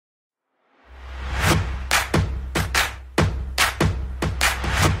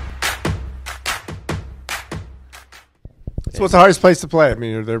So what's the hardest place to play? I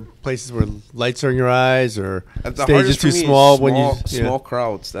mean, are there places where lights are in your eyes or The stage is too small? Small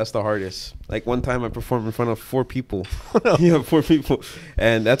crowds. That's the hardest. Like one time I performed in front of 4 people. Yeah, 4 people.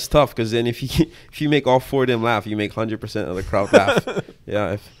 And that's tough because then if you make all 4 of them laugh, you make 100% of the crowd laugh.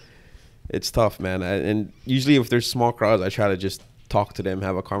 Yeah, it's tough, man. And usually if there's small crowds, I try to just talk to them,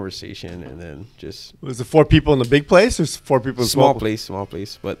 have a conversation, and then just... Was it 4 people in the big place or 4 people in small place?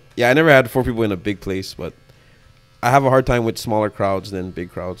 But yeah, I never had 4 people in a big place, but I have a hard time with smaller crowds than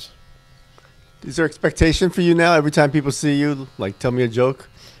big crowds. Is there expectation for you now every time people see you, like, tell me a joke?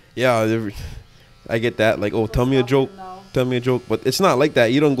 Yeah, I get that. Like, oh, tell me a joke. Tell me a joke. But it's not like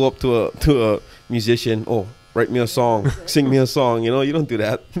that. You don't go up to a musician, oh, write me a song, sing me a song. You know, you don't do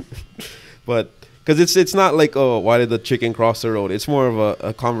that. But... because it's not like, oh, why did the chicken cross the road? It's more of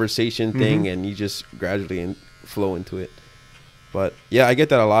a conversation thing, and you just gradually flow into it. But, yeah, I get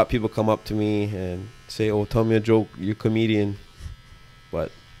that a lot. People come up to me and say, oh, tell me a joke. You're a comedian. But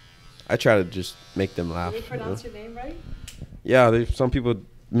I try to just make them laugh. Did they pronounce your name right? Yeah, some people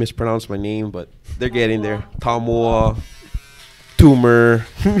mispronounce my name, but they're getting there. Tumua Tuinei.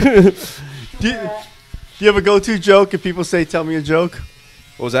 Do you have a go-to joke if people say, tell me a joke?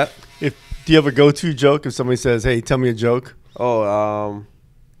 What was that? Do you have a go-to joke if somebody says, hey, tell me a joke? Oh,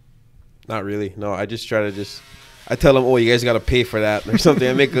 not really. No, I just try to I tell them, oh, you guys got to pay for that or something.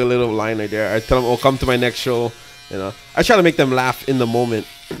 I make a little line right there. I tell them, oh, come to my next show. You know, I try to make them laugh in the moment.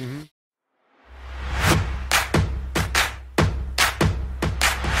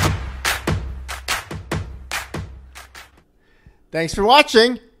 Thanks for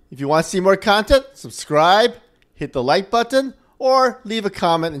watching. If you want to see more content, subscribe, hit the like button, or leave a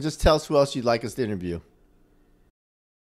comment and just tell us who else you'd like us to interview.